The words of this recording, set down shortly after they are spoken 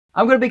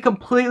I'm going to be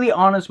completely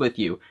honest with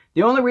you.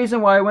 The only reason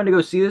why I went to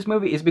go see this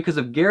movie is because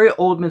of Gary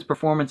Oldman's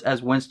performance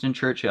as Winston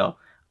Churchill.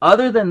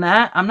 Other than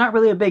that, I'm not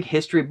really a big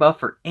history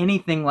buff or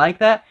anything like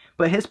that,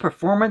 but his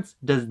performance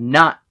does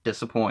not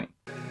disappoint.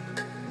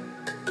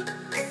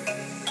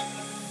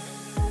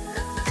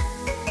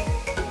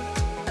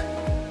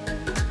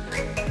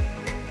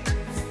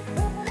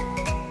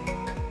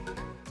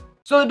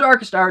 So The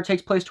Darkest Hour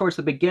takes place towards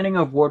the beginning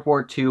of World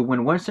War II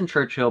when Winston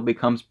Churchill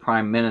becomes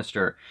Prime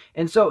Minister.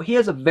 And so he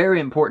has a very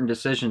important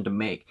decision to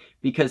make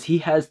because he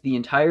has the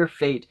entire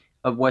fate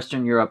of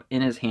Western Europe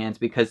in his hands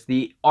because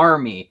the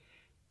army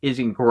is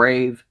in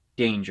grave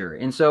danger.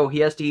 And so he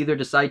has to either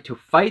decide to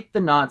fight the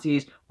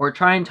Nazis or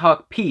try and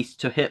talk peace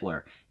to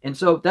Hitler. And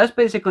so that's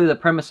basically the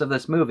premise of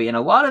this movie. And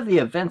a lot of the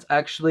events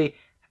actually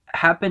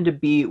happened to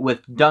be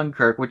with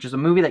Dunkirk, which is a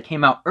movie that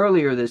came out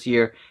earlier this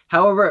year.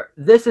 However,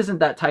 this isn't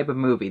that type of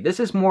movie. This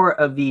is more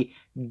of the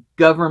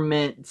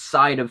government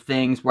side of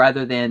things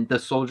rather than the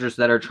soldiers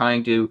that are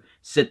trying to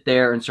sit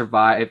there and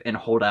survive and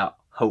hold out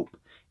hope.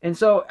 And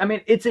so, I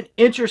mean, it's an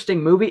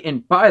interesting movie.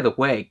 And by the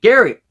way,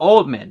 Gary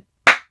Oldman,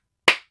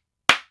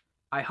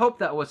 I hope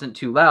that wasn't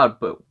too loud,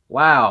 but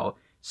wow.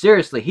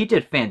 Seriously, he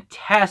did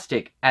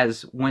fantastic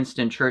as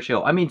Winston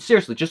Churchill. I mean,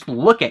 seriously, just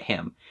look at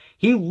him.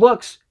 He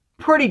looks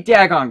pretty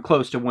daggone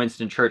close to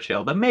Winston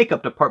Churchill. The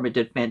makeup department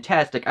did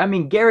fantastic. I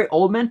mean, Gary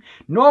Oldman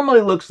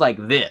normally looks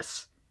like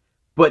this,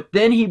 but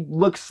then he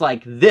looks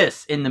like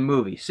this in the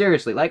movie.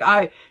 Seriously, like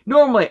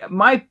normally,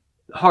 my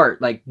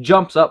heart like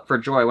jumps up for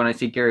joy when I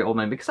see Gary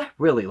Oldman because I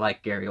really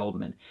like Gary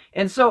Oldman.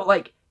 And so,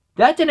 like,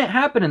 that didn't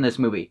happen in this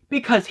movie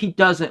because he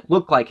doesn't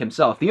look like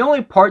himself. The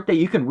only part that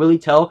you can really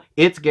tell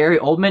it's Gary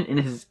Oldman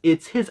and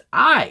it's his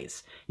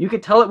eyes. You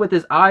could tell it with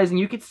his eyes, and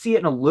you could see it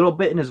in a little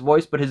bit in his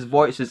voice, but his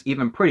voice is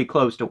even pretty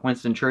close to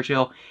Winston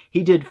Churchill.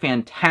 He did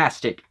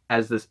fantastic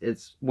as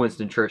it's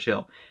Winston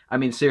Churchill. I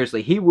mean,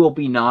 seriously, he will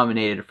be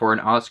nominated for an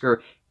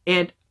Oscar,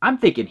 and I'm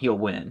thinking he'll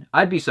win.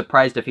 I'd be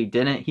surprised if he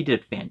didn't. He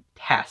did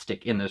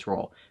fantastic in this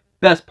role.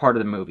 Best part of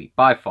the movie,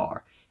 by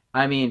far.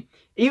 I mean,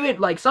 even,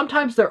 like,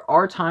 sometimes there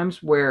are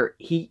times where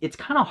it's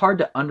kind of hard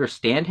to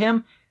understand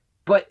him,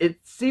 but it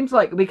seems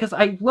like, because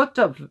I looked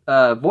up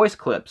voice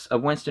clips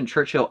of Winston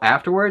Churchill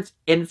afterwards,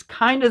 and it's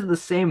kind of the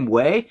same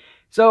way.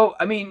 So,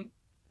 I mean,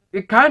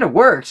 it kind of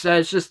works.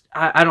 It's just,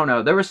 I don't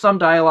know. There was some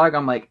dialogue,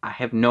 I'm like, I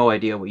have no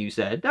idea what you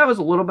said. That was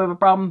a little bit of a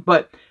problem,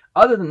 but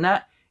other than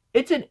that,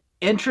 it's an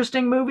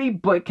interesting movie,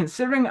 but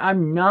considering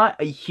I'm not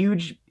a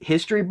huge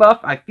history buff,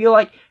 I feel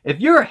like if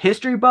you're a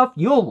history buff,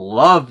 you'll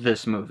love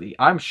this movie.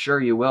 I'm sure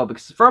you will,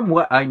 because from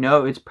what I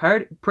know, it's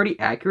pretty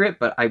accurate,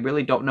 but I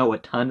really don't know a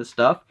ton of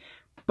stuff.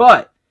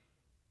 But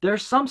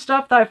there's some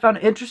stuff that I found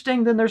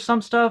interesting, then there's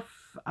some stuff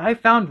I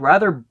found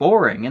rather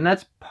boring, and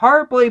that's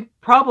probably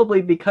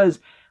because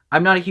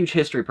I'm not a huge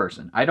history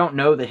person. I don't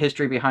know the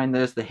history behind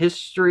this. The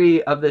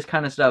history of this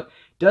kind of stuff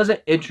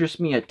doesn't interest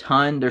me a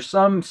ton. There's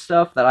some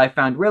stuff that I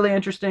found really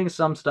interesting,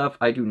 some stuff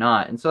I do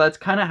not. And so that's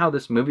kind of how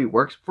this movie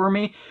works for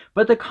me.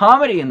 But the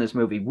comedy in this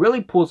movie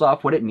really pulls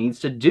off what it needs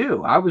to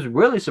do. I was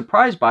really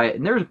surprised by it,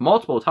 and there's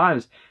multiple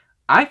times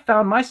I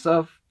found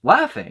myself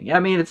laughing. I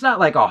mean, it's not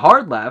like a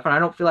hard laugh, and I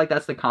don't feel like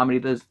that's the comedy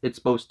that it's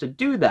supposed to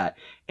do that.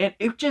 And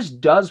it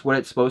just does what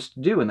it's supposed to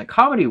do, and the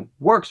comedy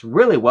works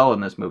really well in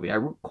this movie. I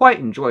quite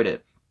enjoyed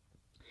it.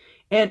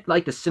 And,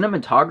 like, the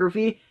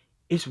cinematography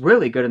is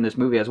really good in this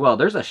movie as well.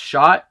 There's a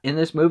shot in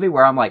this movie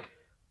where I'm like,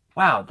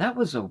 wow, that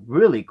was a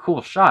really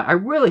cool shot. I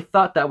really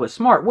thought that was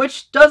smart,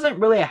 which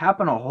doesn't really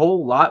happen a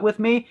whole lot with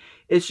me.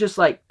 It's just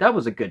like, that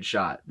was a good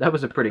shot. That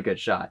was a pretty good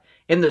shot.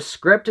 And the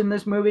script in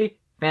this movie,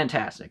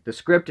 fantastic. The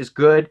script is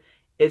good.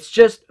 It's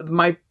just,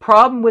 my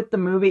problem with the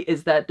movie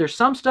is that there's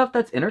some stuff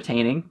that's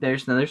entertaining,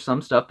 there's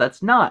some stuff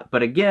that's not.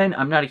 But again,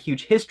 I'm not a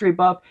huge history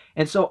buff,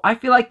 and so I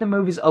feel like the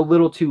movie's a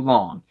little too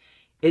long.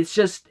 It's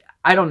just,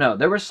 I don't know.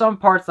 There were some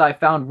parts that I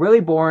found really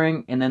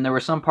boring, and then there were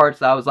some parts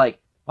that I was like,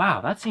 wow,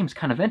 that seems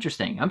kind of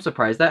interesting. I'm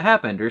surprised that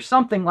happened, or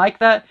something like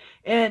that.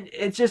 And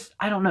it's just,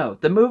 I don't know.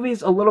 The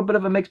movie's a little bit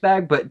of a mixed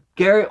bag, but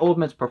Gary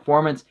Oldman's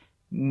performance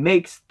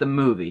makes the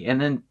movie. And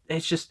then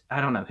it's just,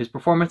 I don't know. His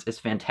performance is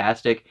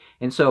fantastic.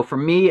 And so for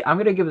me, I'm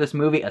going to give this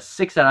movie a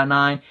 6 out of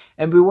 9.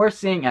 And we were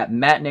seeing at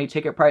matinee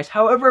ticket price.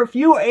 However, if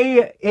you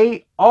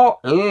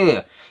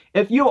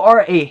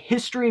are a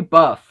history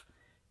buff,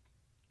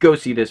 go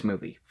see this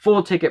movie.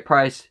 Full ticket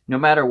price, no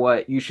matter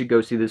what, you should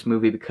go see this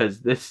movie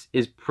because this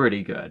is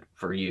pretty good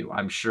for you,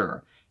 I'm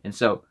sure. And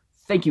so,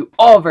 thank you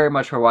all very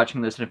much for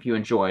watching this, and if you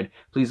enjoyed,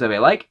 please leave a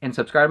like and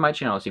subscribe to my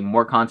channel to see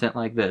more content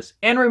like this.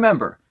 And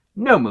remember,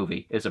 no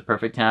movie is a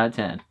perfect 10 out of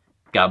 10.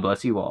 God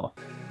bless you all.